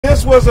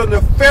This was a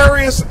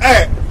nefarious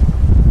act.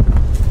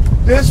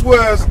 This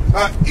was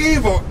an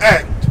evil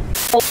act.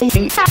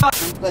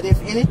 But if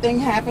anything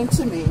happened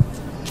to me,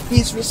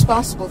 he's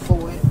responsible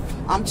for it.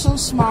 I'm too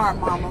smart,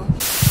 Mama.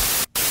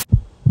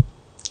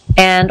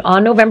 And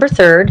on November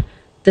 3rd,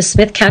 the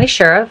Smith County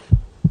Sheriff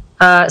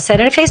said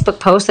in a Facebook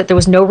post that there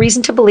was no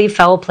reason to believe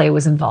foul play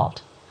was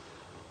involved.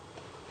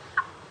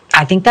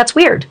 I think that's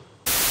weird.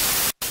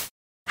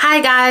 Hi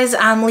guys,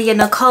 I'm Leya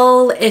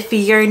Nicole. If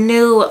you're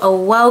new,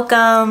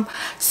 welcome.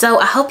 So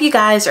I hope you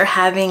guys are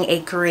having a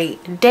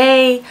great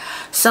day.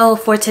 So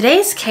for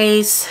today's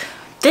case,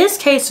 this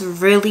case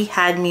really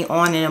had me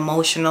on an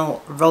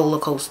emotional roller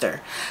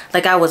coaster.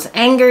 Like, I was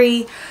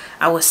angry,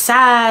 I was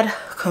sad,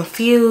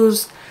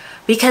 confused,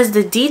 because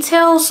the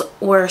details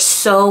were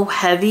so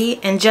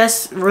heavy and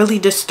just really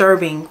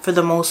disturbing for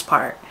the most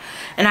part.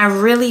 And I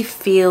really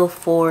feel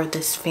for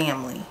this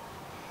family.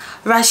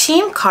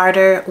 Rasheem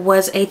Carter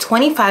was a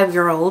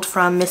 25-year-old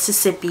from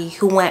Mississippi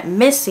who went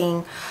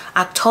missing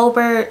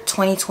October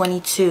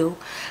 2022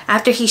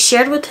 after he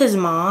shared with his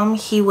mom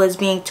he was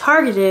being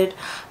targeted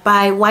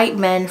by white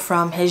men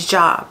from his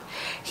job.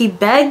 He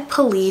begged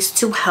police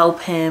to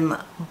help him,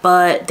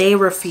 but they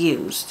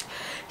refused.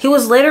 He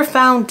was later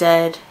found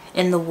dead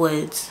in the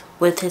woods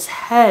with his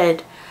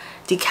head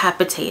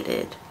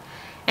decapitated,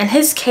 and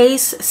his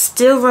case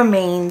still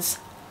remains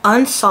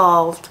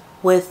unsolved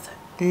with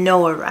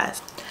no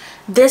arrest.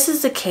 This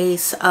is the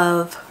case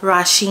of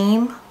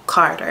Rasheem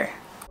Carter.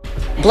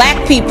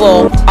 Black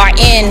people are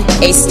in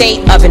a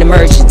state of an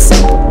emergency.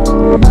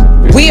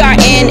 We are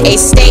in a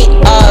state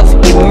of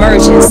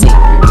emergency.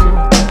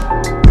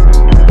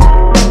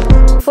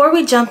 Before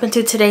we jump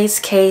into today's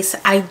case,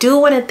 I do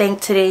want to thank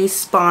today's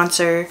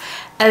sponsor,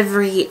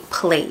 Every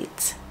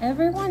Plate.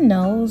 Everyone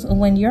knows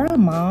when you're a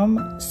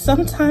mom,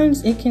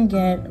 sometimes it can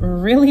get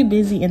really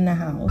busy in the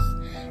house.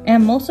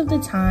 And most of the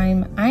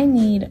time, I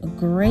need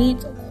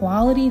great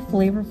quality,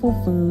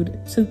 flavorful food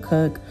to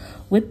cook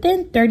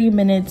within 30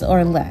 minutes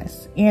or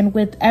less. And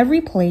with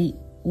Every Plate,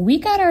 we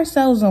got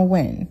ourselves a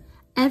win.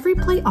 Every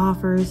Plate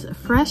offers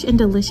fresh and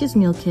delicious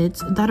meal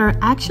kits that are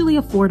actually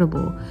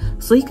affordable,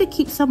 so you could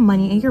keep some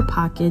money in your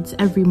pockets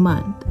every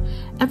month.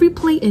 Every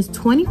Plate is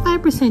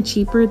 25%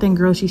 cheaper than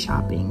grocery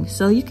shopping,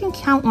 so you can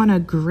count on a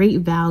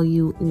great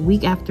value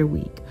week after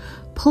week.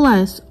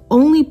 Plus,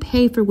 only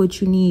pay for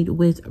what you need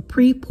with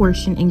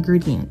pre-portioned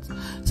ingredients.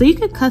 So you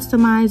could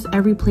customize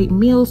Every Plate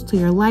meals to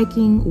your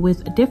liking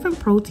with different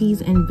proteins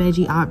and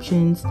veggie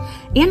options,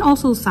 and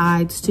also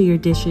sides to your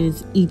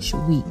dishes each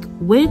week,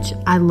 which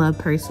I love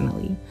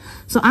personally.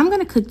 So I'm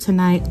gonna cook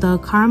tonight the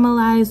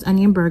caramelized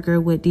onion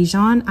burger with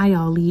Dijon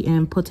aioli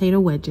and potato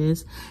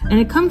wedges, and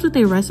it comes with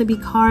a recipe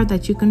card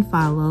that you can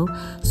follow.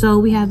 So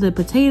we have the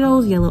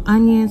potatoes, yellow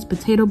onions,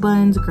 potato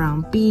buns,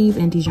 ground beef,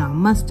 and Dijon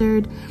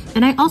mustard.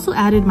 And I also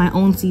added my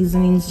own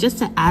seasonings just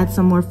to add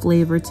some more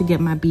flavor to get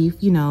my beef,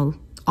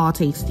 all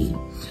tasty.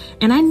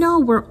 And I know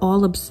we're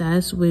all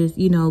obsessed with,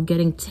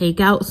 getting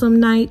takeout some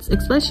nights,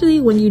 especially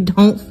when you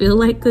don't feel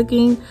like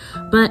cooking,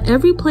 but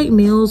Every Plate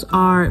meals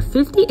are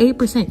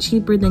 58%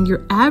 cheaper than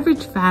your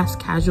average fast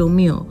casual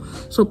meal.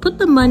 So put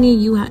the money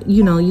you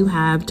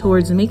have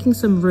towards making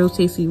some real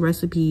tasty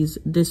recipes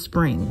this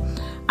spring.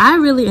 I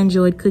really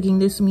enjoyed cooking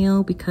this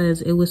meal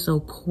because it was so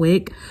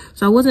quick.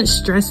 So I wasn't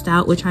stressed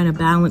out with trying to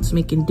balance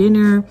making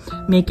dinner,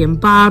 making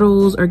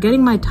bottles, or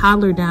getting my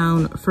toddler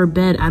down for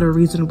bed at a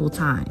reasonable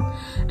time.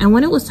 And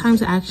when it was time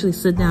to actually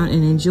sit down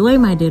and enjoy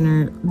my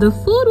dinner, the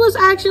food was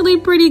actually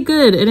pretty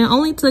good, and it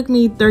only took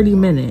me 30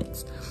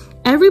 minutes.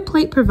 Every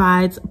Plate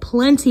provides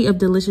plenty of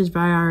delicious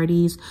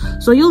varieties,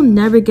 so you'll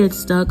never get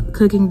stuck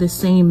cooking the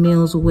same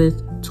meals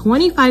with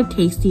 25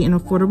 tasty and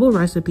affordable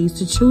recipes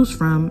to choose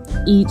from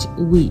each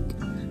week.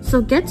 So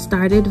get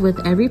started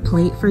with Every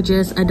Plate for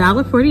just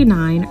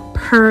 $1.49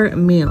 per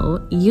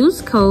meal.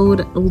 Use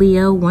code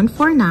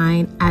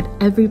LEA149 at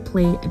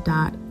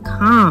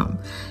everyplate.com.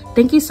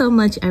 Thank you so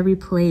much, Every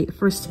Plate,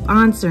 for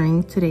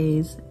sponsoring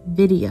today's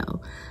video.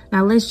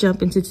 Now let's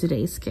jump into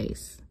today's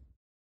case.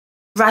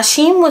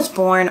 Rasheem was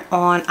born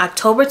on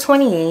October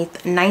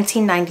 28th,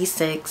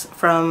 1996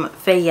 from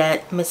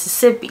Fayette,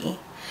 Mississippi.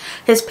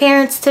 His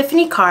parents,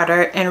 Tiffany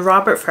Carter and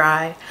Robert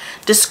Fry,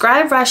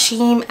 describe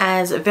Rasheem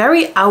as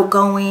very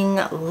outgoing,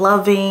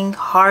 loving,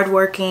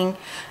 hardworking,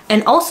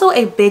 and also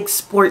a big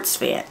sports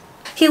fan.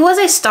 He was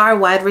a star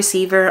wide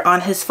receiver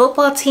on his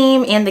football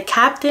team and the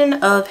captain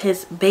of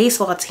his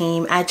baseball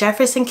team at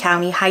Jefferson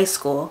County High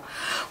School.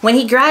 When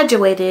he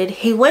graduated,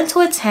 he went to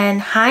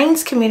attend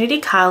Hines Community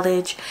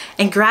College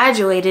and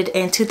graduated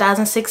in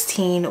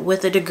 2016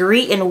 with a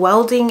degree in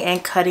welding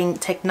and cutting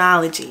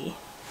technology.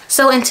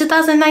 So in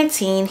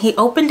 2019, he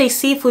opened a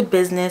seafood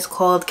business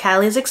called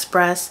Callie's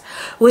Express,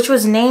 which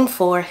was named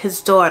for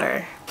his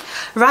daughter.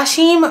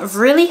 Rasheem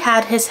really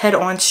had his head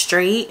on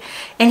straight,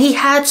 and he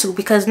had to,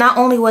 because not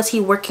only was he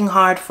working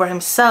hard for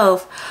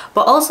himself,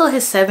 but also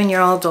his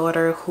 7-year-old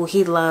daughter, who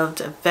he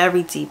loved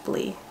very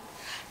deeply.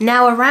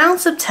 Now around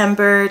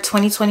September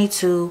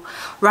 2022,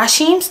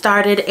 Rasheem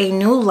started a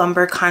new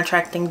lumber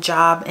contracting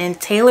job in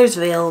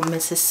Taylorsville,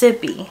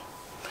 Mississippi.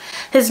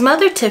 His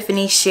mother,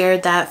 Tiffany,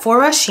 shared that for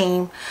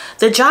Rasheem,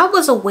 the job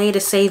was a way to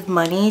save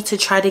money to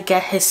try to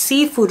get his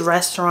seafood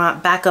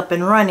restaurant back up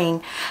and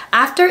running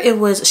after it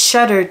was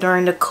shuttered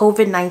during the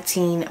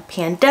COVID-19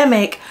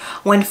 pandemic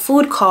when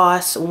food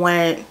costs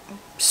went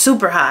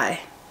super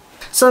high.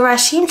 So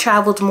Rasheem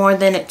traveled more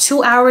than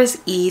 2 hours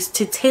east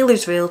to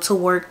Taylorsville to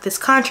work this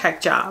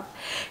contract job.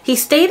 He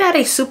stayed at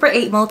a Super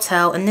 8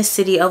 motel in the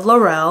city of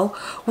Laurel,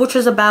 which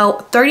was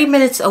about 30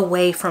 minutes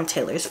away from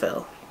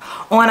Taylorsville.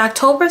 On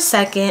October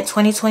 2nd,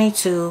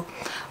 2022,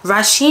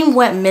 Rasheem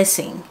went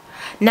missing.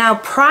 Now,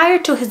 prior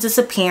to his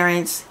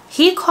disappearance,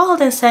 he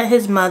called and sent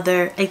his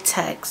mother a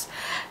text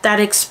that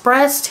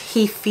expressed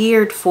he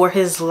feared for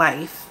his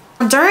life.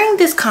 During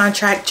this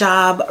contract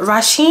job,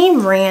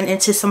 Rasheem ran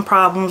into some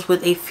problems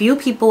with a few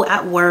people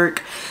at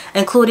work,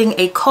 including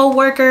a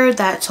co-worker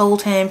that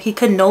told him he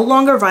could no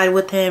longer ride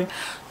with him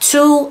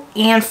to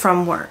and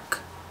from work.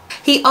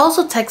 He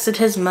also texted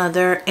his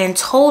mother and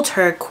told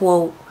her,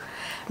 quote,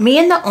 "Me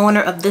and the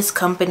owner of this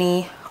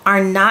company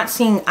are not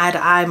seeing eye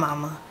to eye,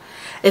 mama.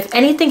 If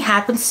anything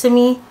happens to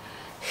me,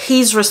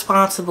 he's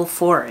responsible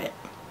for it."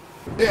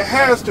 It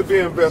has to be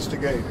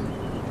investigated.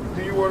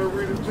 Do you want to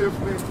read it,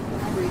 Tiffany?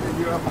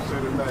 You have to say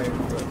the name.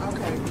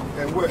 Okay.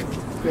 And what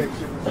date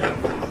it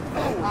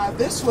was?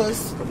 This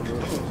was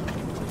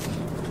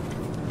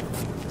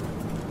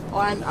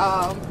on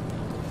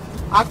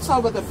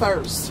October the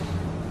 1st.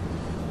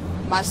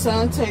 My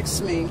son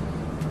texted me.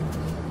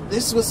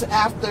 This was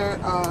after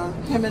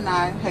him and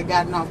I had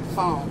gotten off the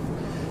phone.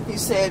 He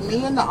said,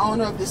 "Me and the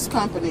owner of this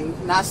company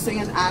not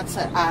seeing eye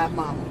to eye,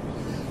 mama."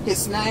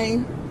 His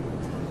name,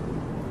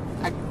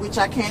 which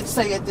I can't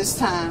say at this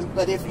time,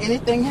 but if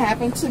anything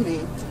happened to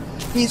me,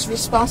 he's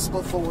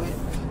responsible for it.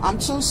 I'm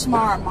too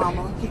smart,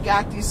 mama. He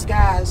got these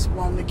guys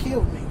wanting to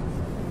kill me.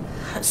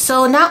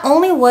 So not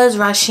only was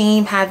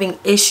Rasheem having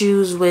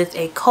issues with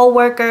a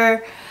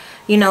co-worker,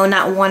 you know,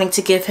 not wanting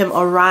to give him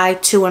a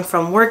ride to and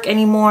from work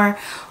anymore.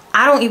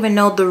 I don't even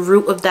know the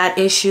root of that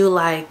issue,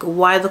 like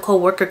why the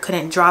co-worker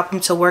couldn't drop him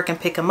to work and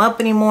pick him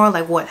up anymore,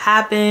 like what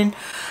happened.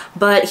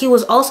 But he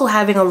was also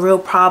having a real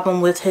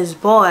problem with his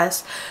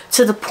boss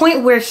to the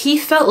point where he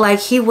felt like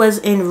he was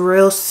in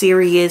real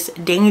serious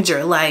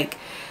danger. Like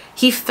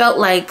he felt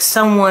like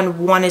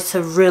someone wanted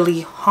to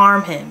really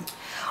harm him.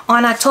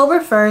 On October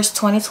 1st,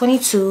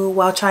 2022,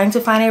 while trying to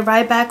find a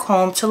ride back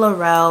home to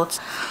Laurel,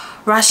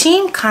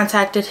 Rasheem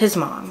contacted his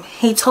mom.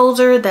 He told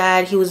her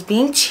that he was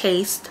being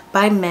chased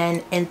by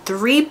men in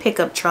 3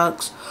 pickup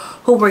trucks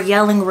who were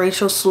yelling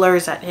racial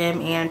slurs at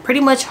him and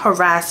pretty much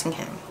harassing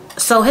him.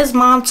 So his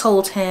mom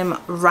told him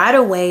right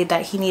away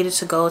that he needed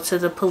to go to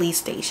the police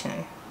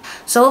station.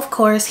 So of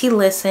course he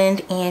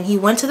listened and he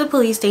went to the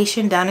police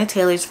station down in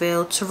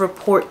Taylorsville to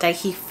report that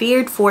he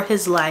feared for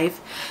his life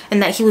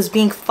and that he was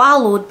being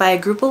followed by a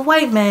group of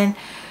white men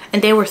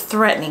and they were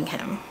threatening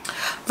him.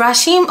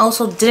 Rasheem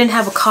also didn't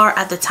have a car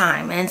at the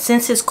time, and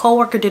since his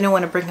co-worker didn't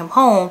want to bring him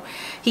home,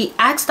 he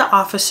asked the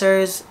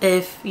officers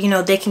if, you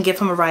know, they can give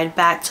him a ride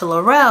back to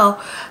Laurel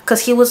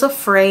because he was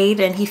afraid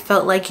and he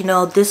felt like, you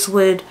know, this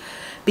would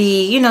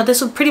be, you know,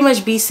 this would pretty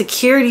much be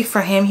security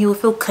for him. He would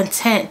feel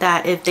content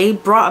that if they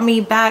brought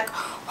me back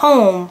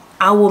home,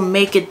 I will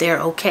make it there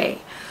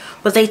okay.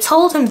 But they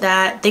told him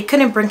that they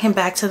couldn't bring him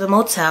back to the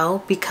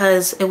motel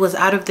because it was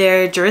out of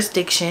their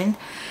jurisdiction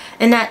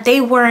and that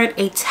they weren't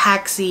a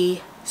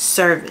taxi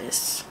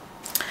service.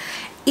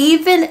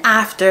 Even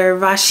after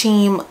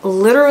Rasheem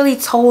literally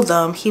told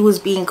them he was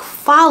being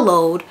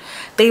followed,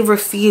 they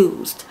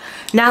refused.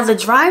 Now the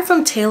drive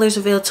from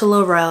Taylorsville to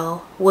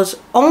Laurel was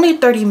only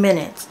 30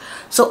 minutes.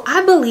 So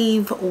I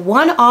believe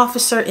one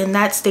officer in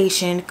that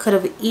station could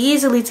have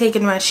easily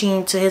taken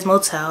Rasheem to his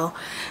motel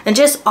and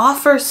just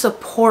offer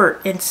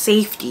support and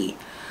safety,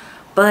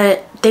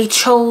 but they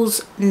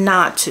chose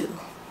not to.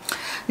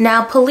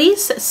 Now,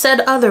 police said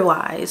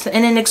otherwise.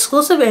 In an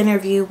exclusive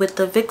interview with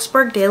the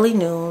Vicksburg Daily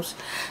News,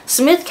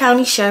 Smith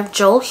County Sheriff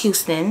Joel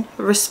Houston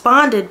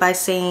responded by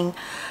saying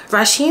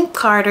Rasheem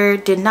Carter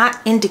did not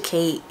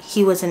indicate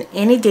he was in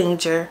any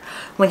danger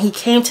when he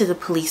came to the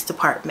police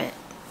department.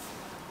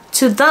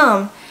 To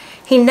them,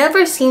 he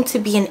never seemed to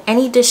be in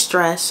any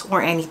distress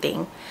or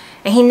anything,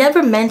 and he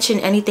never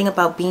mentioned anything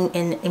about being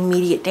in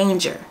immediate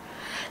danger.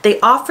 They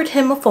offered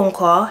him a phone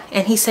call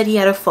and he said he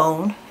had a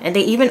phone, and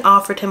they even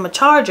offered him a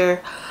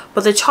charger,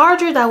 but the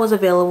charger that was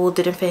available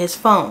didn't fit his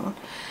phone.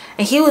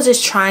 And he was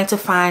just trying to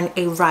find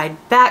a ride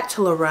back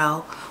to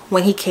Laurel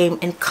when he came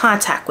in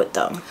contact with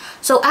them.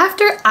 So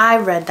after I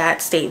read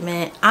that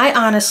statement, I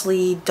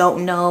honestly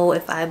don't know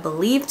if I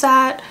believe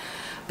that,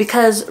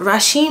 because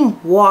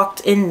Rasheem walked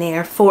in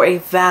there for a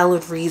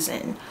valid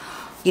reason.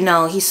 You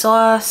know, he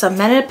saw some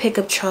men in a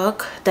pickup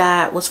truck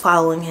that was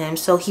following him,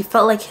 so he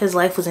felt like his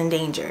life was in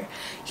danger.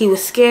 He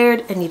was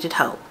scared and needed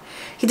help.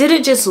 He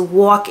didn't just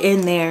walk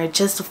in there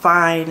just to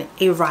find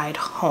a ride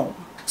home.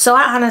 So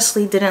I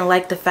honestly didn't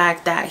like the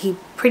fact that he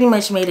pretty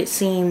much made it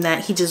seem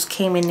that he just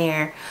came in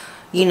there,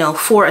 you know,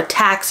 for a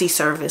taxi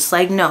service.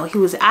 Like, no, he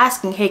was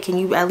asking, hey, can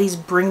you at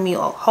least bring me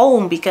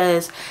home?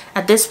 Because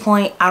at this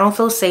point, I don't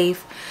feel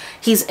safe.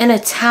 He's in a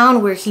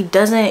town where he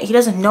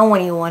doesn't know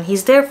anyone.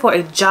 He's there for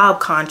a job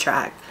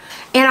contract.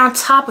 And on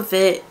top of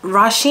it,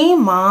 Rasheem's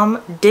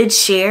mom did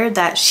share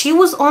that she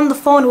was on the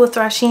phone with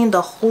Rasheem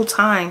the whole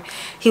time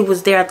he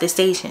was there at the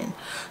station.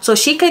 So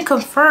she can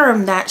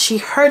confirm that she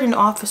heard an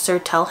officer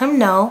tell him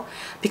no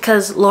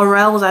because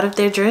Laurel was out of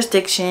their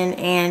jurisdiction,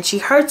 and she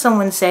heard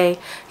someone say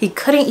he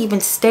couldn't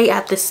even stay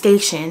at the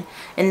station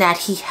and that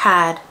he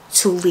had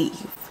to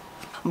leave.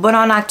 But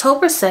on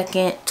October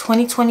 2nd,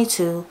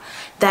 2022,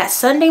 that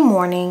Sunday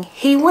morning,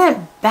 he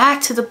went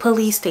back to the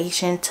police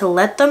station to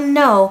let them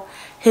know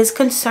his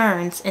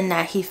concerns and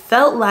that he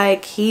felt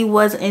like he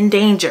was in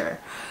danger,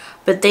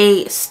 but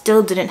they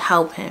still didn't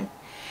help him.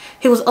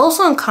 He was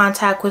also in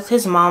contact with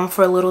his mom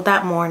for a little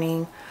that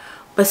morning,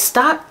 but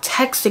stopped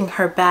texting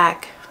her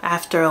back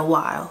after a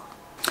while.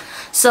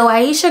 So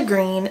Aisha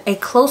Green, a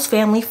close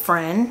family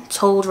friend,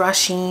 told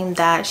Rasheem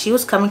that she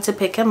was coming to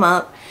pick him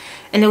up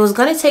and it was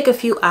going to take a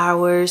few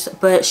hours,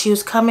 but she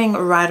was coming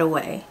right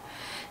away.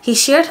 He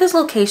shared his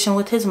location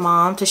with his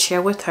mom to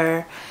share with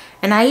her,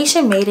 and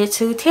Aisha made it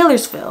to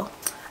Taylorsville.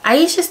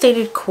 Aisha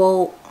stated,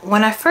 quote,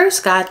 "When I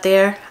first got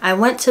there, I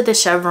went to the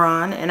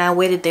Chevron and I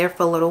waited there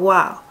for a little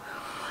while.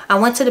 I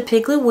went to the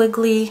Piggly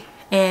Wiggly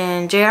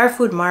and JR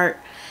Food Mart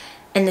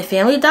and the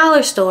Family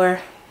Dollar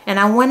store, and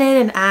I went in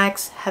and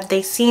asked, have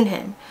they seen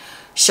him?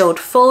 Showed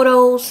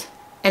photos,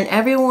 and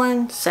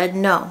everyone said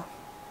no."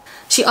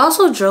 She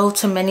also drove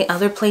to many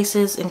other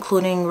places,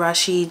 including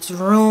Rashid's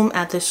room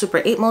at the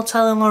Super 8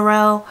 Motel in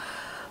Laurel,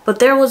 but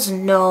there was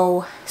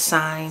no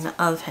sign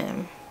of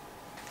him.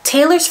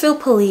 Taylorsville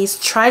police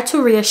tried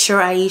to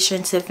reassure Aisha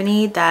and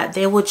Tiffany that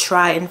they would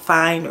try and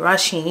find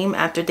Rasheem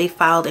after they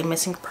filed a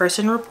missing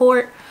person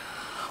report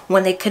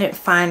when they couldn't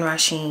find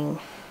Rasheem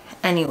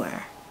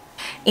anywhere.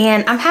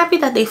 And I'm happy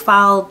that they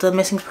filed the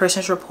missing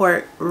persons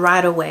report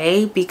right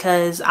away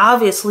because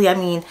obviously, I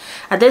mean,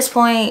 at this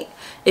point,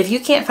 if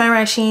you can't find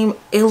Rasheem,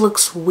 it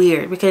looks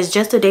weird because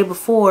just the day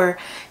before,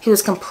 he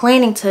was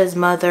complaining to his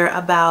mother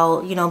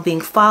about, you know,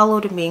 being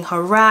followed and being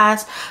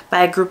harassed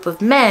by a group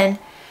of men.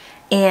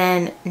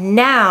 And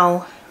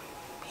now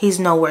he's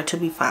nowhere to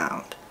be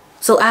found.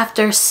 So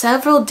after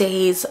several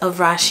days of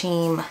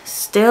Rasheem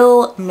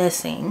still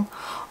missing,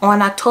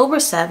 on October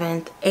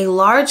 7th, a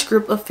large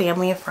group of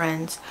family and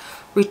friends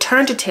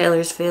returned to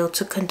Taylorsville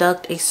to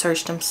conduct a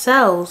search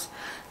themselves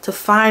to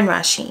find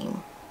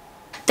Rasheem.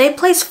 They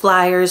placed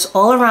flyers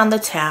all around the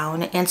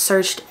town and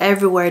searched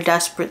everywhere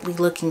desperately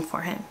looking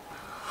for him.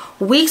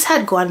 Weeks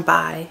had gone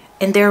by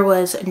and there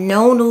was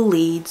no new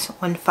leads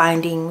when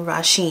finding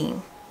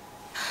Rasheem.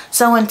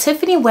 So when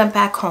Tiffany went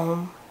back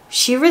home,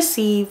 she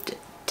received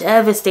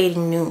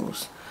devastating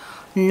news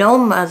no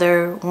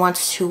mother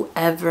wants to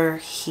ever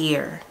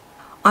hear.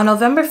 On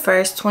November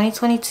 1st,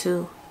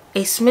 2022,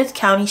 a Smith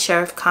County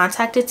sheriff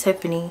contacted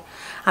Tiffany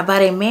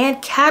about a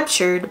man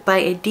captured by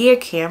a deer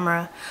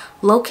camera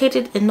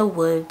located in the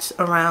woods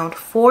around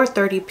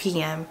 4:30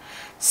 p.m.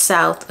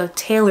 south of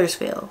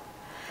Taylorsville.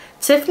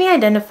 Tiffany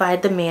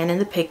identified the man in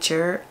the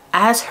picture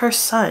as her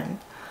son.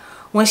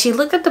 When she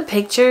looked at the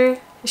picture,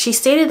 she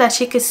stated that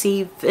she could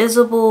see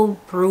visible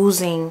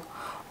bruising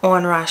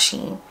on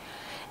Rasheem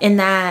and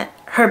that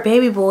her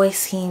baby boy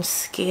seemed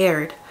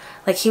scared,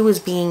 like he was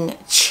being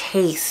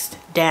chased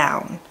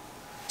down.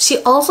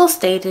 She also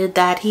stated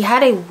that he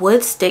had a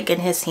wood stick in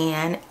his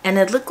hand and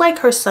it looked like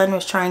her son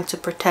was trying to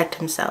protect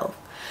himself.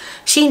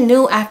 She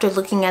knew after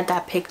looking at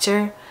that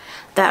picture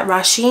that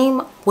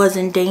Rasheem was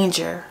in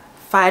danger,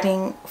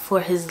 fighting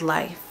for his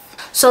life.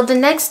 So the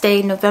next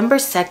day, November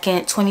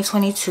 2nd,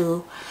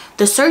 2022,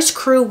 the search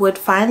crew would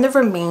find the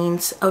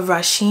remains of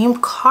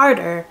Rasheem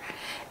Carter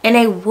in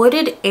a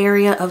wooded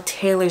area of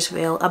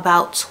Taylorsville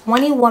about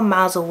 21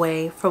 miles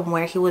away from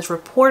where he was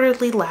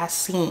reportedly last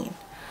seen.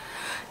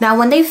 Now,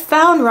 when they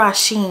found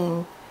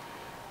Rasheem,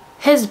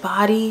 his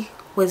body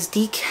was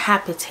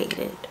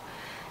decapitated.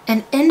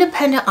 An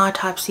independent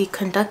autopsy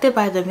conducted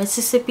by the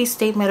Mississippi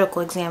State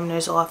Medical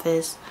Examiner's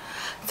Office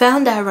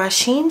found that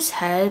Rasheem's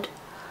head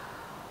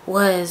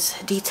was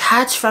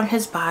detached from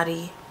his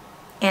body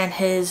and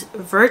his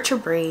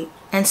vertebrae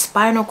and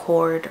spinal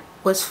cord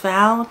was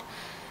found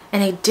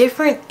in a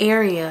different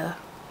area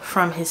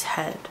from his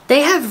head.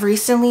 They have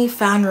recently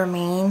found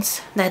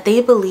remains that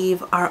they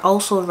believe are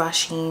also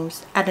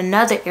Rasheem's at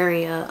another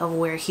area of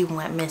where he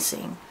went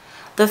missing.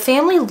 The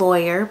family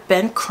lawyer,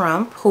 Ben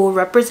Crump, who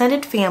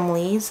represented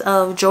families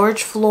of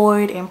George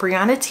Floyd and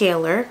Breonna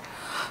Taylor,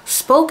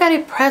 spoke at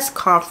a press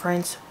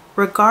conference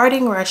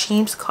regarding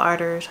Rasheem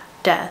Carter's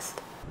death.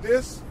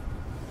 This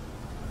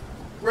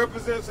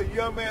represents a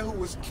young man who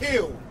was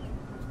killed.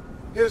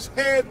 His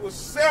head was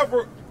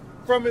severed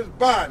from his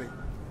body.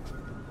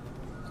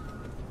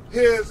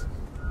 His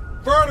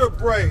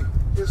vertebrae,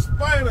 his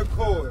spinal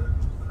cord,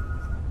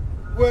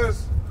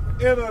 was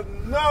in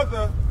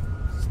another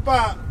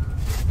spot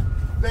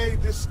they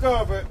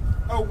discovered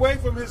away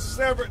from his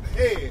severed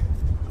head.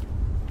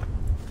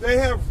 They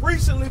have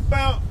recently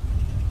found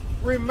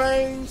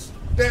remains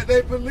that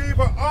they believe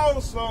are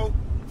also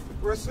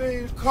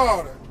Rasheem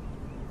Carter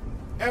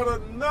at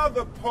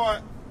another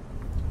part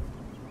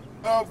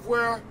of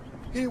where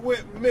he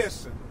went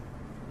missing.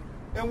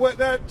 And what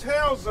that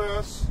tells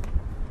us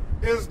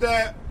is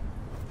that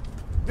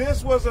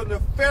this was a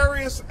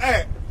nefarious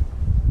act.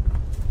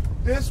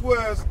 This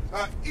was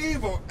an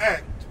evil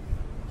act.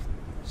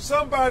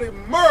 Somebody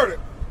murdered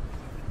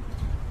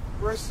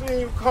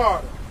Rasheem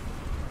Carter.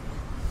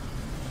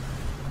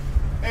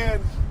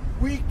 And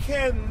we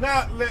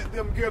cannot let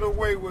them get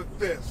away with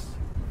this.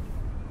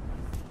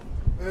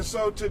 And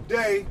so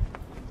today,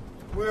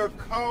 we're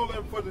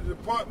calling for the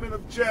Department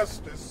of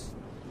Justice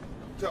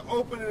to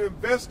open an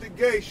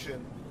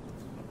investigation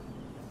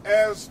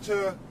as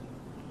to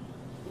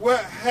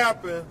what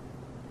happened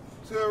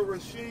to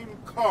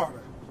Rasheem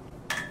Carter.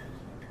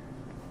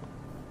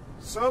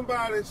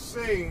 Somebody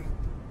seen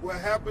what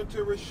happened to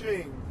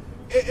Rasheem.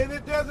 And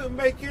it doesn't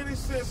make any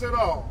sense at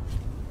all,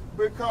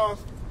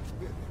 because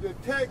the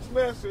text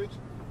message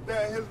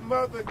that his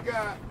mother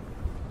got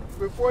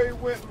before he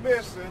went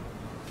missing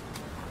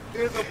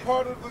is a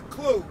part of the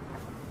clue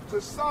to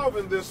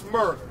solving this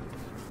murder.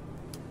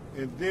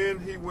 And then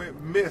he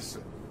went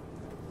missing.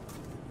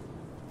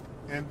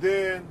 And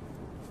then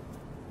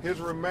his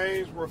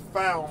remains were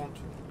found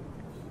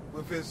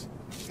with his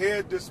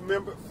head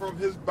dismembered from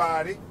his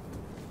body,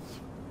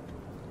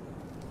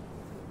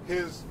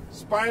 his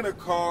spinal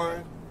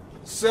cord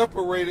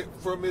separated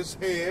from his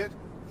head,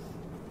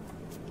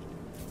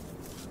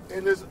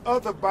 and his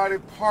other body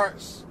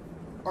parts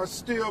are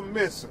still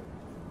missing.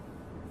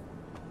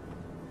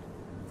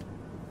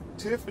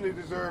 Tiffany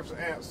deserves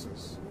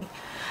answers.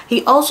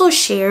 He also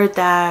shared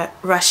that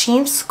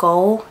Rasheem's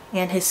skull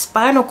and his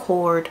spinal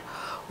cord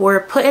were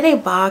put in a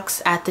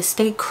box at the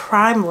state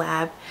crime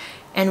lab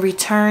and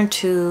returned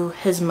to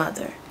his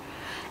mother.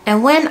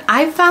 And when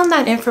I found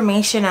that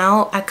information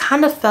out, I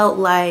kind of felt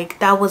like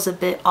that was a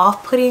bit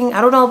off-putting.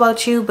 I don't know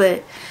about you,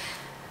 but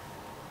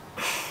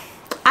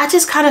I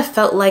just kind of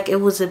felt like it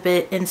was a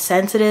bit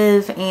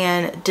insensitive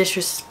and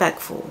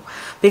disrespectful,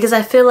 because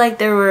I feel like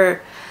they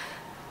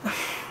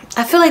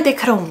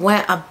could have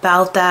went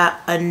about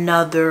that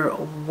another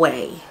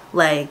way,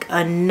 like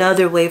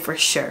another way for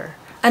sure.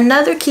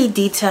 Another key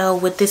detail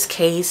with this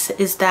case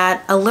is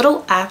that a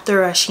little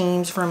after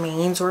Rasheem's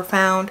remains were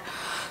found,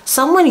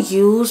 someone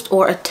used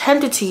or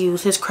attempted to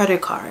use his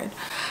credit card.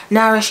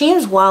 Now,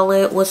 Rasheem's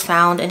wallet was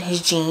found in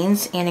his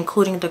jeans, and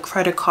including the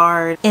credit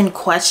card in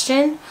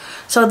question.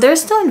 So they're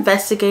still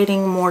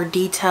investigating more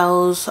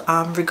details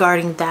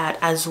regarding that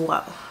as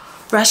well.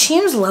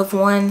 Rasheem's loved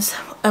ones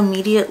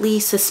immediately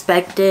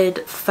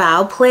suspected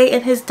foul play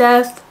in his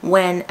death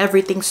when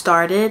everything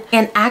started,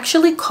 and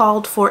actually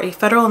called for a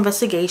federal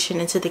investigation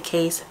into the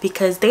case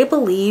because they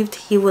believed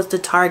he was the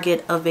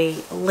target of a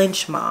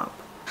lynch mob.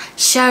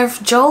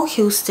 Sheriff Joe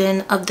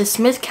Houston of the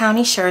Smith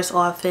County Sheriff's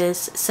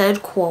Office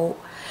said, quote,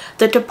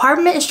 "The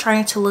department is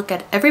trying to look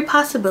at every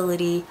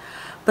possibility,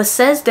 but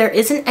says there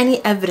isn't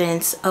any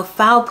evidence of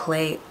foul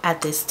play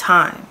at this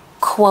time."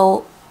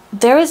 Quote,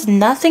 "There is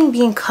nothing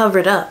being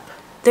covered up.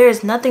 There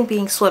is nothing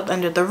being swept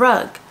under the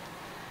rug.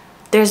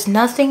 There's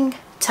nothing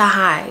to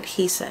hide,"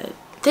 he said.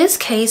 This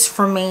case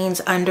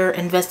remains under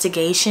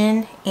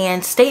investigation,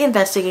 and state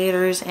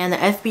investigators and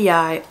the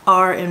FBI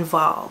are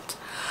involved.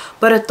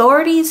 But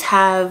authorities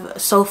have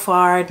so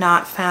far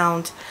not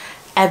found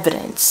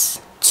evidence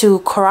to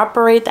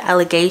corroborate the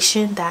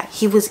allegation that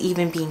he was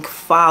even being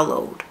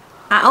followed.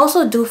 I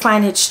also do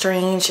find it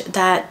strange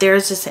that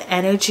there's this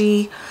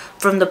energy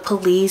from the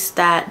police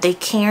that they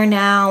care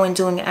now and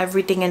doing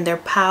everything in their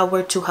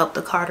power to help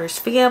the Carter's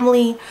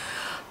family.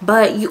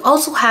 But you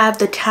also have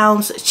the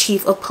town's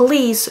chief of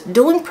police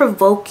doing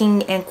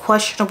provoking and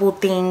questionable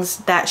things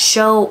that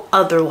show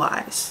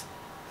otherwise.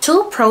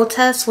 2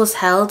 protests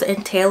was held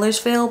in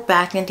Taylorsville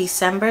back in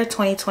December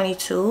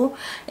 2022,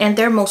 and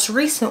their most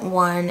recent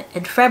one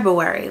in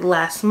February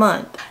last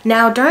month.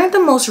 Now, during the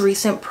most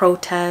recent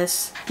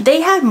protests,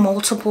 they had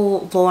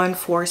multiple law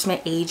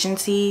enforcement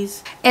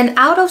agencies, and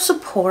out of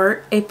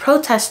support, a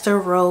protester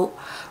wrote,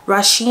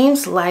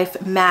 "Rasheem's life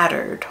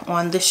mattered"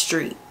 on the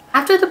street.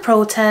 After the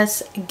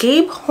protests,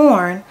 Gabe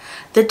Horn,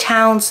 the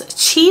town's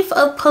chief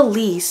of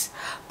police,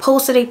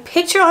 posted a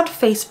picture on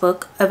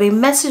Facebook of a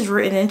message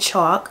written in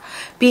chalk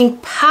being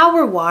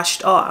power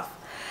washed off,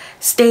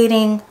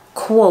 stating,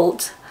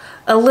 quote,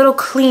 "A little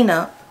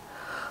cleanup."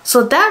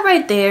 So that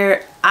right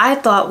there, I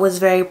thought was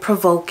very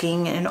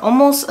provoking and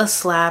almost a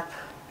slap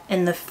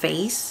in the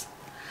face.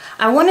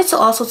 I wanted to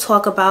also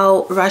talk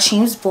about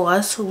Rasheem's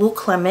boss, Luke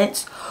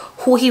Clements,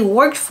 who he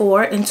worked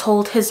for, and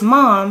told his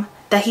mom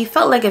that he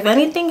felt like if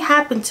anything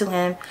happened to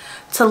him,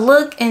 to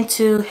look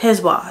into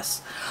his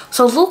boss.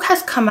 So Luke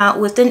has come out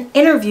with an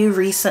interview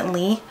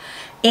recently,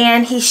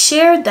 and he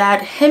shared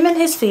that him and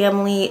his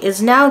family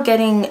is now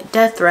getting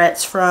death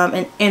threats from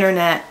an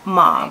internet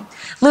mom.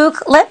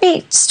 Luke, let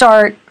me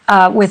start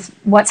with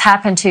what's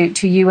happened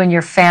to you and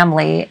your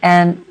family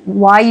and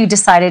why you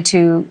decided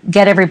to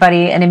get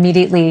everybody and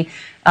immediately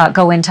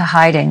go into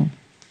hiding.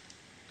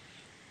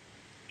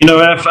 You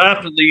know,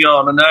 after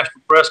the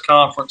national press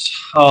conference,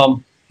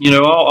 you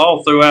know,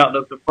 all throughout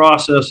the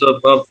process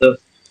of the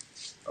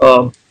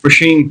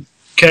Rasheem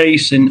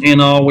case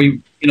and all,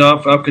 we you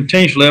know, I've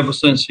continuously, ever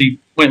since he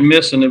went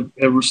missing,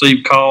 have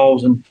received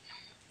calls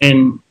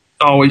and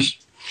always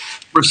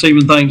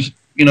receiving things,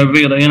 you know,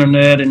 via the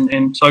internet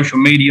and social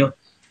media.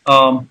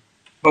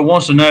 But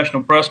once the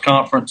national press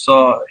conference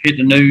hit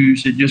the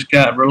news, it just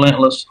got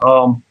relentless.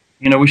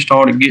 You know, we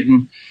started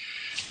getting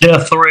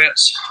death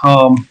threats.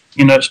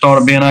 You know, it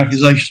started being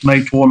accusations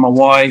made toward my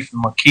wife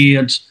and my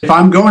kids. If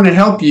I'm going to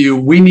help you,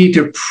 we need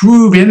to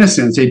prove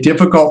innocence, a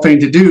difficult thing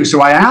to do.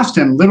 So I asked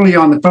him literally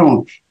on the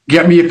phone,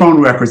 get me your phone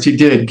records. He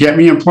did. Get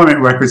me employment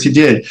records. He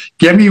did.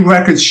 Get me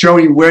records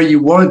showing where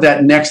you were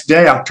that next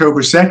day,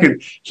 October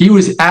 2nd. He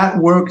was at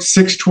work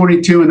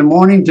 6:22 in the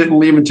morning, didn't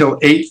leave until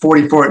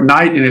 8:44 at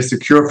night in a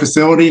secure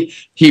facility.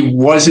 He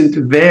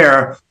wasn't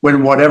there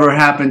when whatever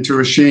happened to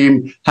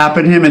Rasheem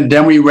happened to him. And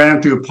then we ran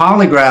him through a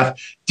polygraph.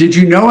 Did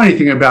you know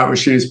anything about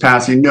Rasheem's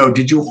passing? No.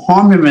 Did you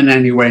harm him in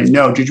any way?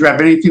 No. Did you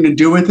have anything to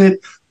do with it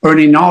or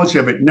any knowledge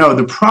of it? No.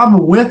 The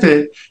problem with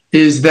it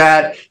is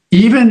that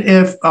even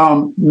if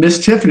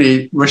Miss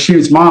Tiffany,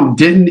 Rasheem's mom,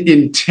 didn't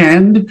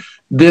intend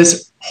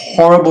this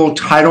horrible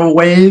tidal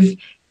wave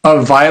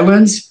of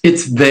violence,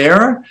 it's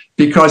there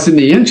because in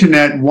the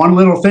internet, one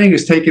little thing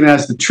is taken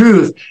as the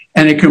truth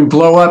and it can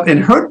blow up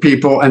and hurt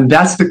people. And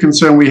that's the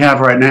concern we have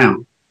right now.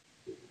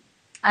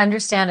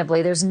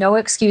 Understandably, there's no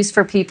excuse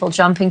for people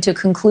jumping to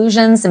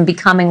conclusions and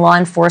becoming law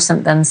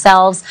enforcement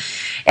themselves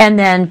and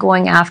then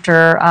going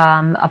after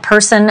a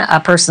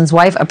person's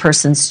wife, a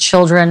person's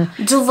children.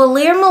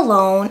 Duvalier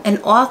Malone, an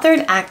author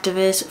and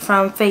activist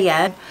from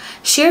Fayette,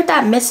 shared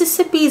that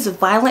Mississippi's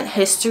violent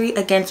history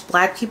against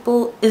Black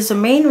people is the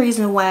main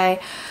reason why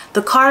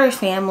the Carter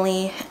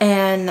family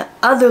and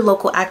other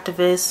local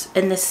activists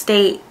in the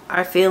state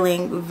are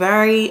feeling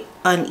very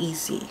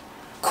uneasy.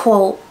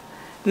 Quote,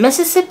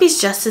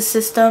 Mississippi's justice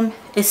system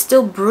is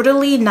still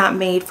brutally not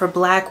made for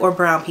Black or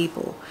brown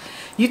people.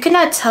 You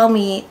cannot tell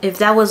me if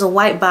that was a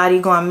white body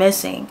gone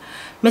missing.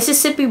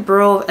 Mississippi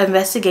Bureau of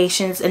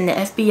Investigations and the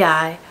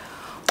FBI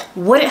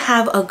wouldn't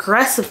have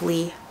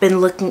aggressively been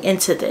looking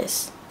into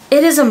this.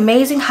 It is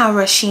amazing how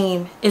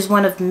Rasheem is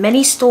one of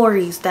many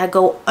stories that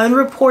go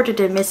unreported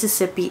in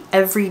Mississippi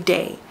every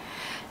day,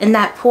 and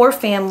that poor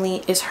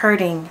family is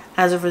hurting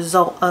as a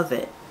result of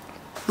it.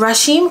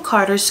 Rasheem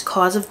Carter's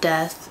cause of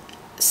death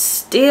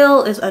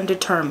still is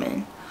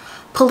undetermined.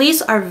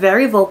 Police are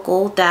very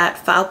vocal that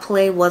foul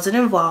play wasn't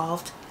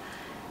involved,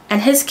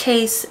 and his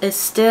case is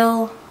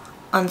still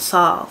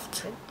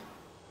unsolved.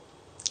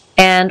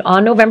 And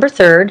on November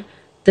 3rd,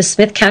 the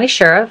Smith County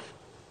Sheriff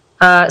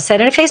said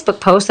in a Facebook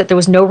post that there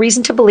was no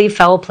reason to believe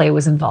foul play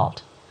was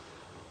involved.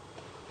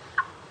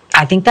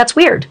 I think that's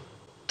weird.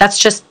 That's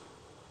just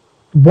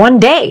one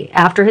day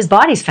after his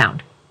body's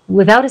found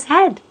without his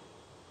head.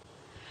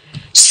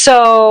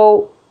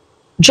 So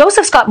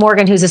Joseph Scott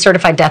Morgan, who's a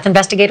certified death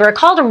investigator, I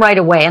called him right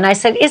away and I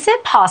said, is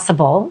it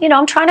possible,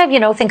 I'm trying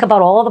to, think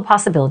about all the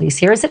possibilities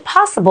here. Is it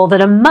possible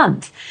that a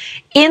month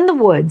in the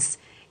woods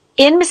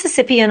in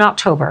Mississippi in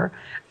October,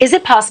 is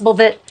it possible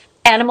that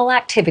animal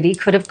activity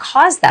could have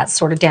caused that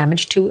sort of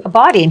damage to a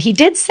body? And he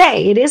did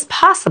say it is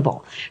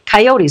possible.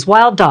 Coyotes,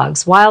 wild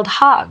dogs, wild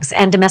hogs,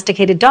 and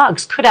domesticated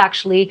dogs could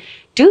actually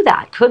do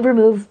that, could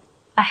remove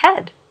a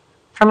head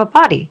from a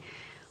body.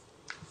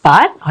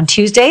 But on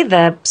Tuesday,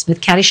 the Smith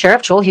County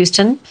Sheriff, Joel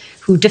Houston,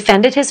 who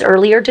defended his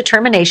earlier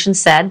determination,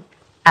 said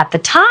at the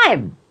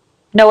time,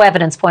 no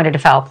evidence pointed to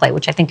foul play,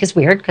 which I think is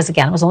weird because,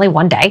 again, it was only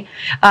one day,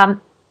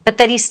 but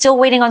that he's still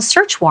waiting on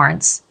search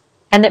warrants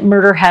and that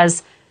murder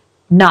has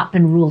not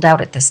been ruled out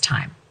at this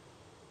time.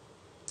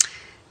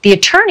 The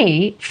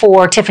attorney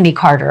for Tiffany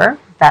Carter,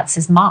 that's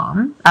his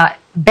mom,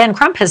 Ben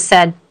Crump, has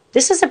said,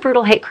 this is a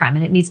brutal hate crime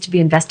and it needs to be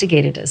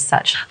investigated as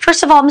such.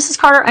 First of all, Mrs.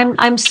 Carter,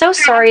 I'm so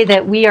sorry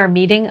that we are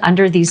meeting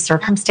under these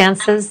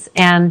circumstances,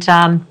 and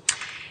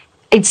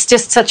it's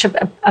just such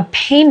a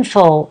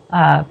painful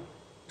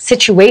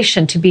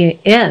situation to be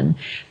in.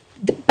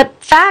 But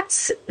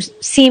facts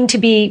seem to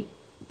be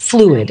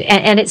fluid,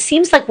 and it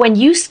seems like when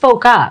you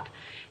spoke up,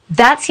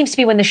 that seems to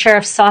be when the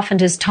sheriff softened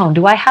his tone.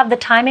 Do I have the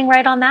timing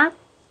right on that?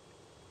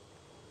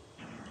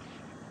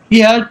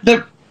 Yeah,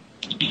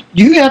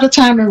 you had the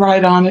timing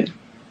right on it.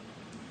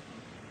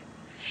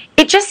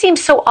 It just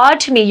seems so odd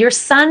to me. Your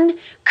son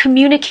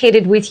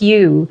communicated with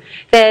you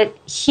that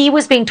he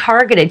was being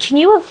targeted. Can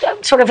you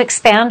sort of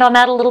expand on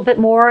that a little bit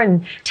more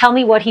and tell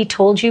me what he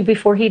told you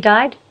before he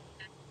died?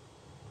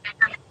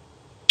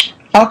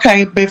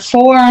 Okay,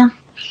 before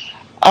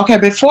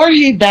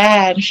he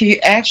died, he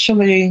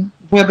actually,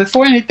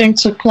 before anything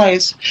took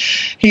place,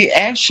 he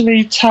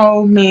actually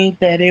told me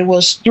that it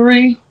was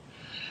 3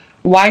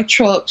 white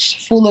trucks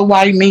full of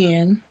white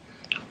men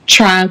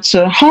trying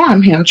to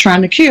harm him,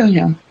 trying to kill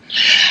him.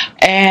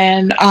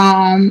 And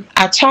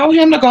I told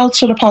him to go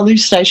to the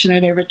police station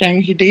and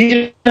everything. He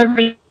did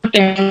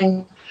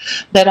everything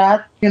that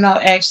I,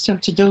 asked him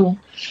to do.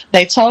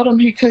 They told him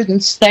he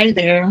couldn't stay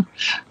there.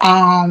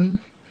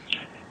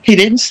 He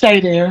didn't stay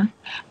there.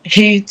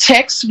 He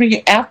texted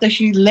me after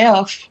he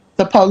left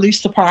the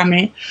police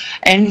department,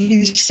 and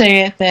he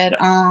said that,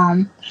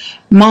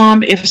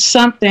 Mom, if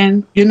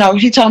something,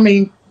 he told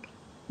me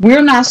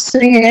we're not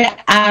seeing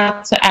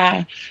eye to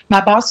eye.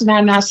 My boss and I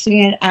are not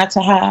seeing eye to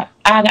eye.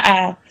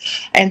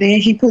 And then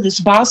he put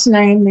his boss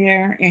name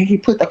there, and he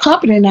put the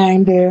company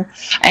name there,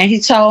 and he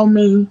told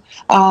me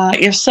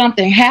if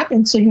something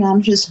happened to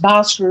him, his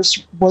boss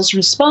was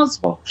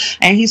responsible.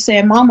 And he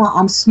said, "Mama,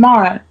 I'm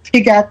smart. He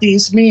got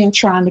these men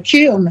trying to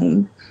kill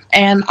me."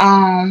 And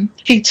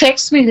he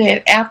texted me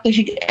that after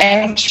he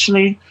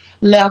actually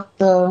left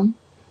the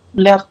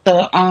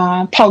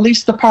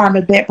police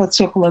department that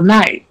particular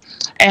night.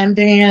 And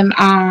then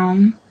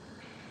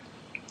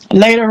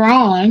later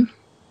on,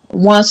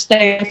 once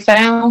they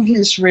found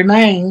his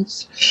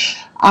remains,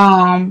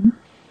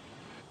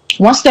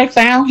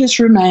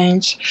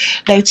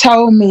 they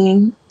told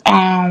me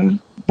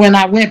when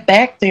I went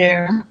back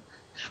there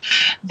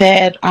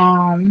that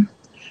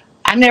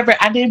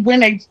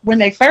when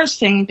they first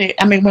found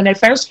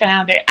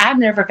it, I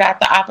never got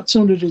the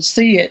opportunity to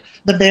see it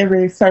the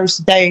very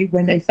first day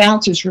when they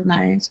found his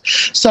remains.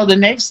 So the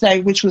next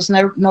day, which was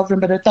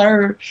November the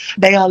 3rd,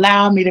 they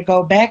allowed me to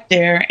go back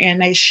there,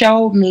 and they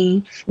showed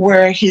me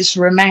where his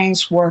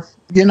remains were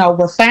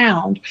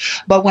found.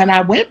 But when I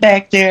went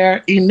back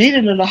there,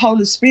 immediately the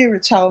Holy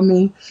Spirit told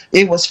me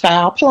it was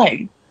foul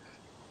play.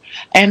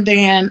 And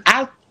then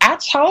I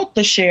told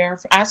the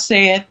sheriff, I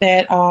said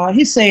that,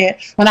 he said,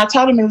 when I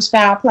told him it was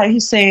foul play, he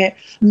said,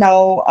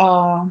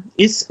 no,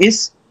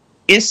 it's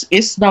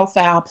no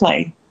foul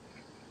play.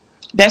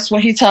 That's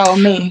what he told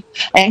me.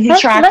 And he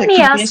tried to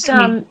convince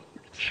me.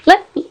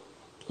 Let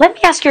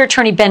me ask your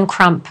attorney, Ben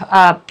Crump.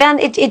 Ben,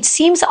 it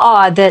seems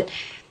odd that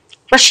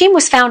Rasheem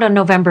was found on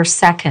November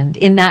 2nd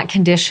in that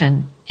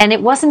condition, and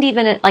it wasn't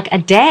even like a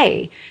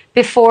day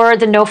before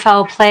the no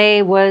foul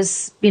play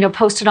was,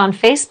 posted on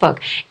Facebook.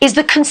 Is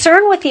the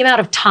concern with the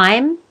amount of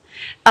time,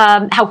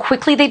 how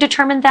quickly they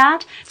determined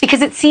that?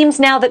 Because it seems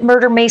now that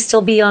murder may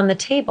still be on the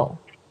table.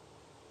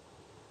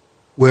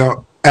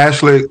 Well,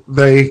 Ashley,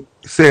 they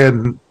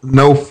said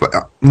no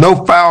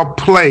foul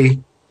play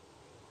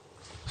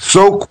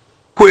so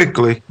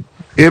quickly,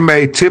 it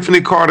made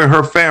Tiffany Carter and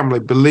her family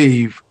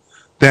believe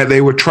that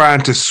they were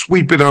trying to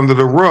sweep it under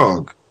the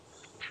rug.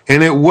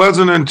 And it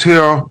wasn't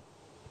until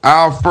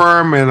our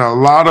firm and a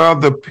lot of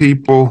other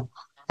people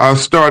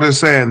started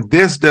saying,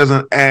 this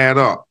doesn't add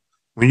up.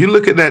 When you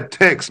look at that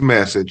text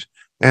message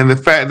and the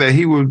fact that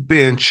he was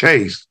being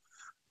chased,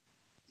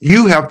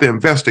 you have to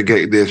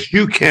investigate this.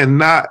 You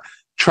cannot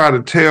try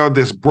to tell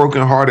this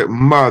brokenhearted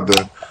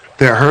mother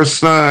that her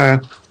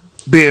son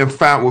being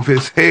found with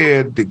his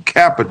head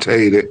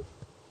decapitated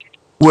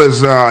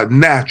was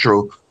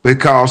natural,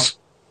 because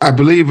I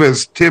believe,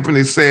 as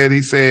Tiffany said,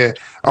 he said,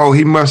 oh,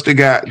 he must have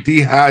got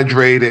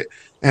dehydrated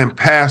and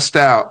passed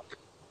out,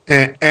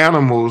 and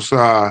animals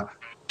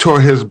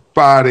tore his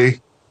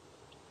body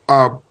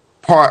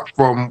apart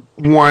from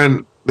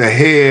the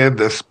head,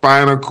 the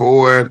spinal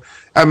cord.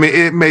 I mean,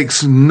 it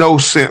makes no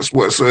sense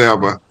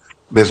whatsoever,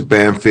 Ms.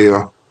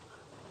 Banfield.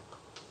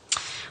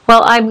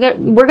 Well,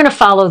 we're going to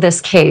follow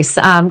this case.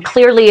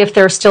 Clearly, if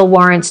there are still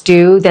warrants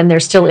due, then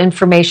there's still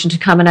information to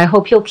come, and I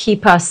hope you'll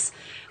keep us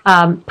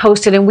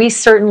posted. And we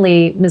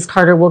certainly, Ms.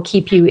 Carter, will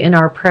keep you in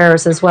our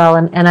prayers as well.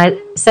 And I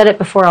said it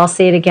before, I'll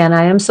say it again.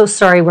 I am so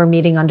sorry we're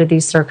meeting under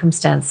these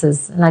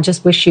circumstances, and I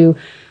just wish you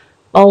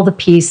all the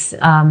peace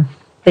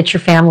that your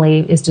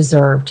family is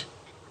deserved.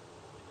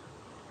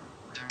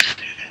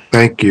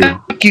 Thank you.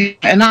 Thank you.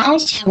 And I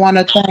also want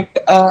to thank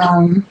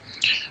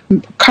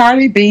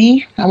Cardi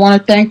B. I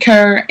want to thank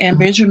her and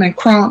Benjamin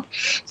Crump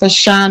for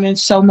shining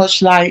so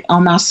much light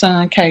on my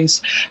son's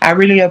case. I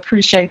really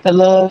appreciate the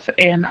love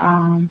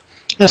and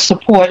the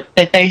support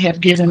that they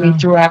have given me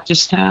throughout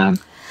this time.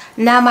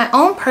 Now, my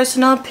own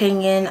personal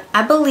opinion,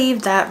 I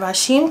believe that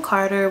Rasheem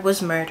Carter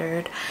was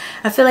murdered.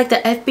 I feel like the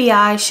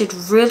FBI should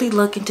really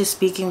look into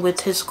speaking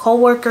with his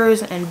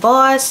co-workers and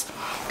boss.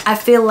 I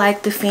feel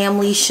like the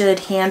family should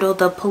handle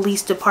the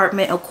police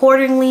department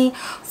accordingly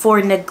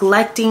for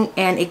neglecting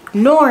and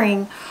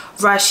ignoring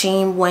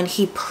Rasheem when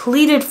he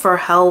pleaded for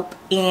help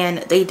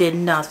and they did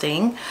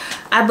nothing.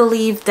 I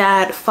believe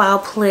that foul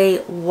play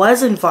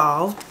was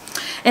involved.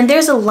 And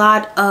there's a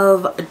lot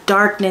of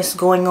darkness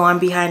going on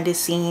behind the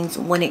scenes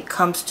when it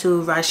comes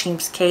to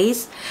Rasheem's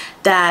case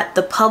that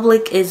the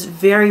public is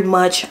very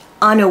much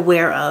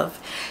unaware of.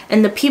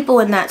 And the people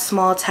in that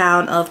small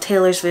town of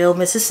Taylorsville,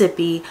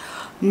 Mississippi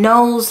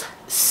knows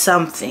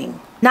something.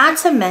 Not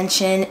to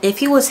mention, if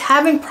he was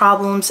having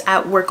problems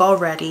at work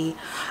already,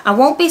 I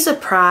won't be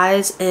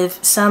surprised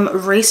if some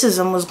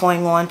racism was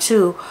going on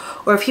too,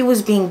 or if he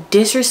was being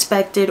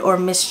disrespected or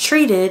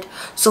mistreated,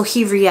 so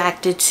he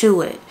reacted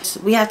to it. So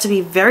we have to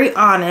be very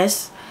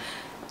honest.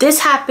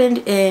 This happened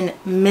in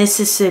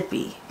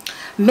Mississippi.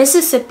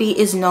 Mississippi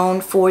is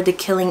known for the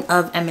killing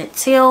of Emmett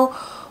Till,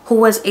 who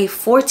was a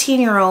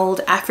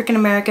 14-year-old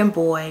African-American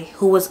boy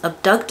who was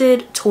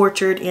abducted,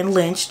 tortured, and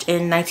lynched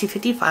in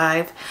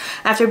 1955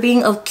 after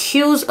being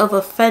accused of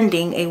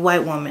offending a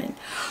white woman.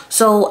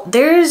 So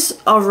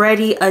there's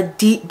already a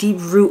deep, deep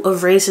root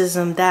of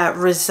racism that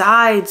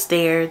resides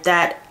there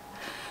that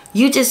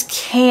you just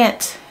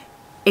can't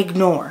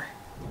ignore.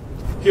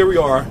 Here we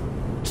are,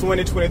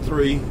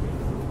 2023.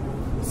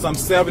 some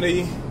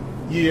 70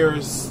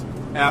 years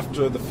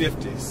after the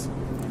 50s.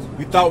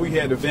 We thought we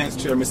had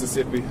advanced here in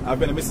Mississippi. I've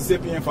been a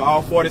Mississippian for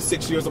all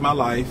 46 years of my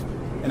life,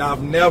 and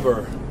I've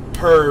never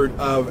heard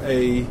of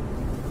a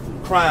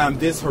crime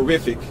this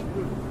horrific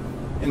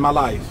in my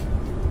life.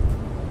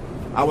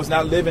 I was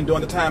not living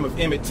during the time of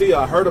Emmett Till.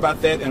 I heard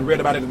about that and read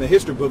about it in the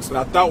history books, but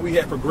I thought we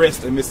had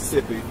progressed in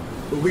Mississippi.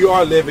 But we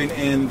are living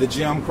in the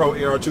Jim Crow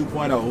era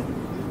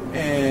 2.0,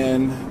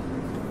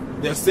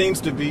 and there seems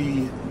to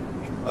be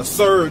a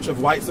surge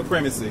of white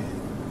supremacy.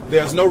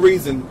 There's no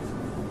reason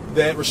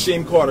that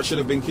Rasheem Carter should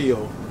have been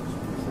killed.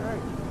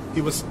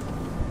 He was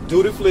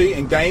dutifully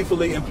and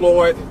gainfully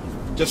employed,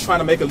 just trying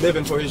to make a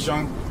living for his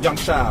young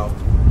child,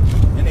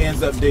 and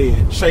ends up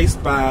dead,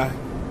 chased by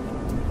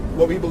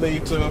what we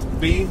believe to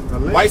be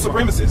white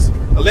supremacists,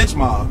 a lynch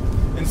mob.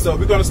 And so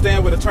we're going to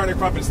stand with Attorney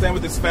Crump and stand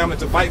with his family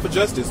to fight for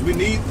justice. We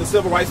need the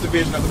Civil Rights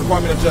Division of the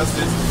Department of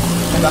Justice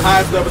and the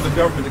highest levels of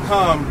government to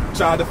come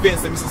to our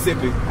defense in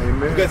Mississippi.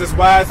 Amen. Because as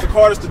wise as the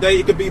Carters today,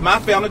 it could be my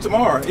family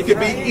tomorrow. It could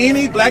be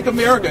any black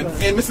American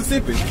in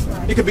Mississippi.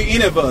 It could be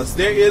any of us.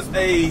 There is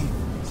a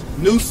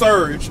new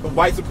surge of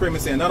white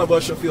supremacy, and none of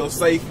us should feel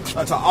safe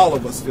until all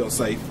of us feel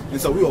safe.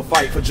 And so we will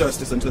fight for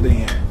justice until the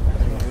end.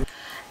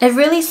 It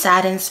really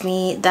saddens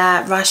me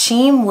that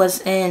Rasheem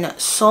was in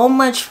so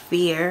much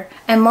fear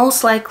and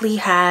most likely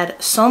had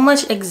so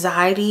much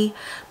anxiety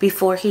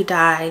before he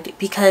died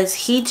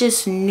because he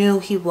just knew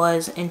he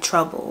was in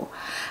trouble.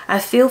 I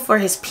feel for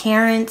his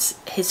parents,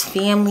 his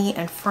family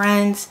and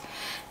friends,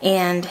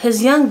 and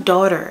his young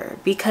daughter,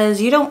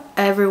 because you don't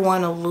ever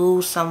want to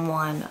lose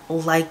someone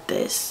like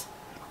this.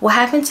 What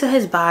happened to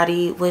his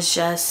body was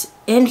just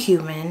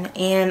inhuman,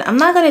 and I'm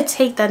not going to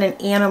take that an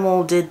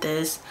animal did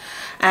this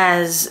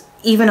as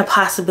even a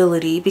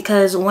possibility,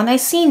 because when I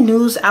see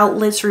news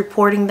outlets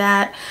reporting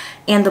that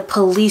and the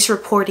police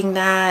reporting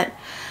that,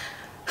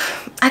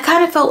 I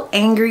kind of felt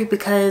angry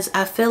because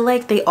I feel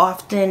like they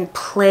often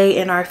play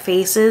in our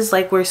faces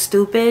like we're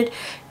stupid,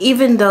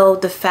 even though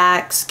the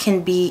facts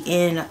can be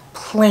in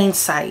plain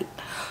sight.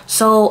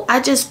 So I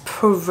just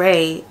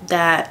pray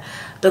that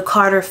the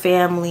Carter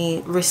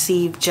family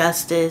receive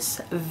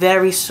justice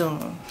very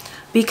soon,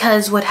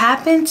 because what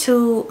happened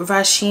to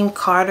Rasheem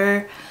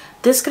Carter,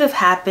 this could have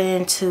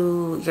happened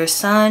to your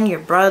son, your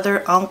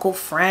brother, uncle,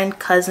 friend,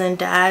 cousin,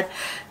 dad.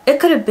 It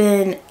could have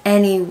been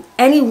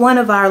any one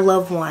of our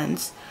loved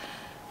ones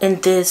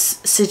in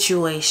this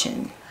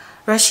situation.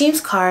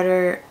 Rasheem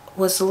Carter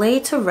was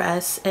laid to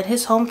rest in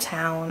his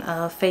hometown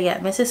of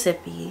Fayette,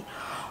 Mississippi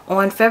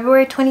on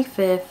February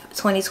 25th,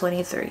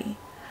 2023.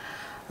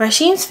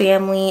 Rasheem's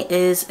family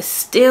is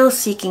still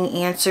seeking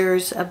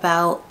answers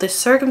about the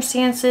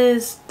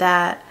circumstances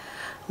that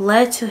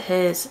led to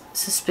his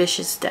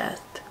suspicious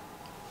death.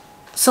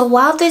 So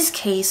while this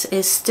case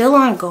is still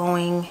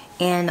ongoing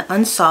and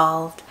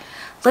unsolved,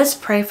 let's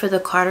pray for the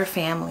Carter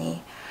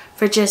family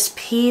for just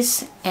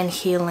peace and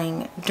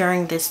healing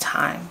during this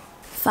time.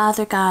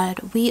 Father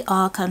God, we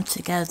all come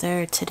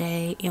together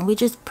today and we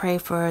just pray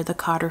for the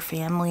Carter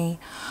family.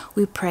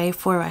 We pray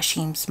for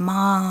Rasheem's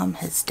mom,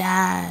 his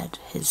dad,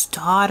 his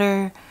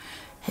daughter,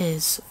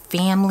 his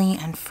family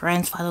and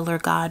friends, Father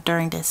Lord God,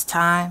 during this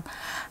time.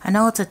 I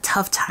know it's a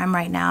tough time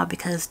right now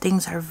because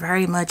things are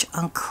very much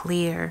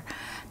unclear.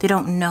 They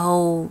don't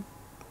know,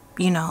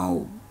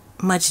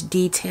 much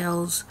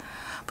details.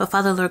 But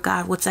Father Lord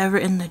God, whatever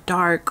in the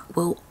dark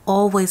will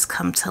always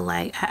come to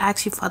light. I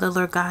ask you, Father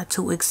Lord God,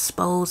 to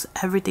expose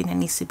everything that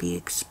needs to be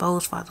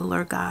exposed, Father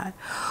Lord God.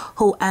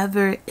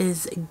 Whoever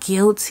is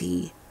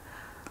guilty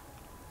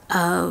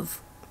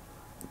of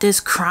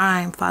this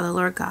crime, Father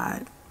Lord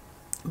God,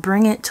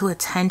 bring it to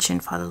attention,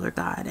 Father Lord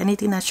God.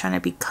 Anything that's trying to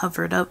be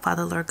covered up,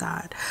 Father Lord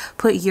God,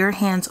 put your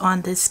hands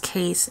on this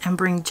case and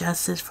bring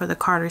justice for the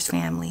Carter's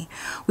family.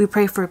 We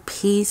pray for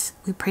peace.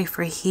 We pray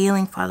for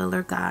healing, Father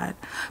Lord God.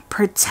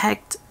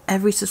 Protect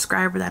every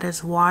subscriber that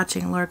is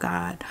watching, Lord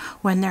God,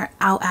 when they're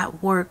out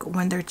at work,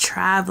 when they're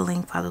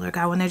traveling, Father Lord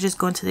God, when they're just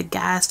going to the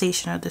gas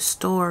station or the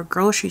store,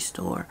 grocery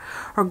store,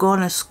 or going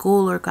to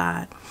school, Lord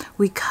God.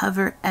 We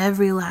cover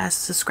every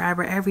last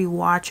subscriber, every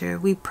watcher.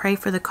 We pray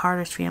for the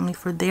Carter's family,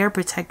 for their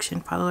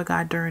protection, Father Lord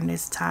God, during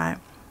this time.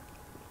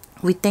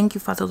 We thank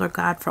you, Father Lord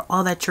God, for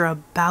all that you're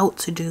about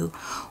to do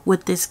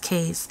with this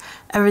case,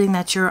 everything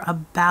that you're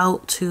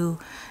about to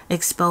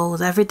expose,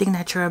 everything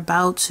that you're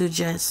about to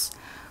just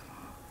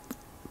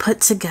put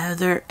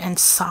together and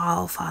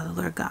solve, Father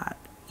Lord God.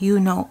 You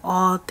know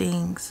all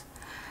things.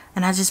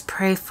 And I just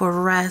pray for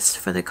rest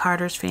for the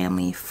Carter's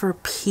family, for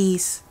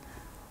peace.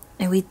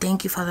 And we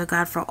thank you, Father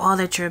God, for all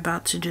that you're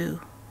about to do.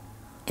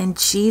 In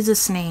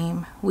Jesus'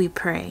 name we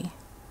pray.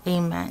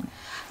 Amen.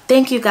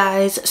 Thank you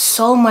guys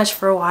so much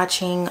for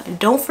watching.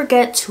 Don't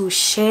forget to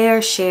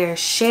share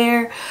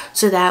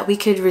so that we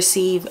could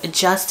receive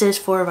justice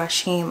for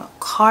Rasheem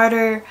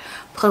Carter.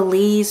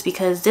 Please,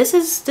 because this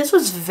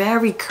was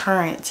very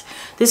current.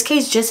 This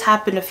case just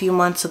happened a few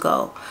months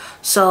ago.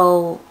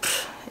 So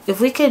if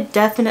we could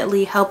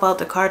definitely help out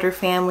the Carter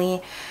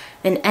family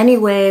in any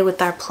way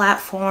with our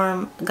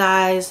platform,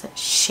 guys,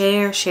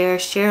 share.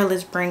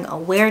 Let's bring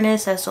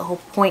awareness. That's the whole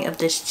point of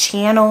this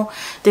channel,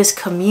 this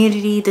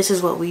community. This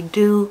is what we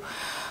do.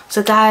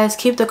 So guys,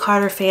 keep the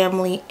Carter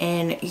family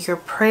in your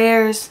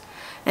prayers,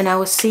 and I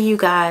will see you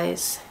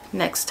guys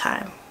next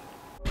time.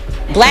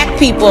 Black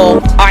people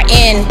are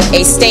in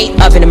a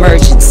state of an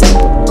emergency.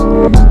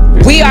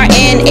 We are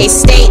in a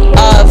state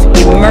of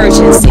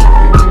emergency.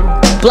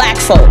 Black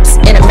folks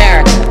in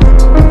America.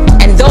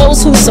 And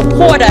those who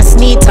support us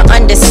need to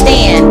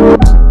understand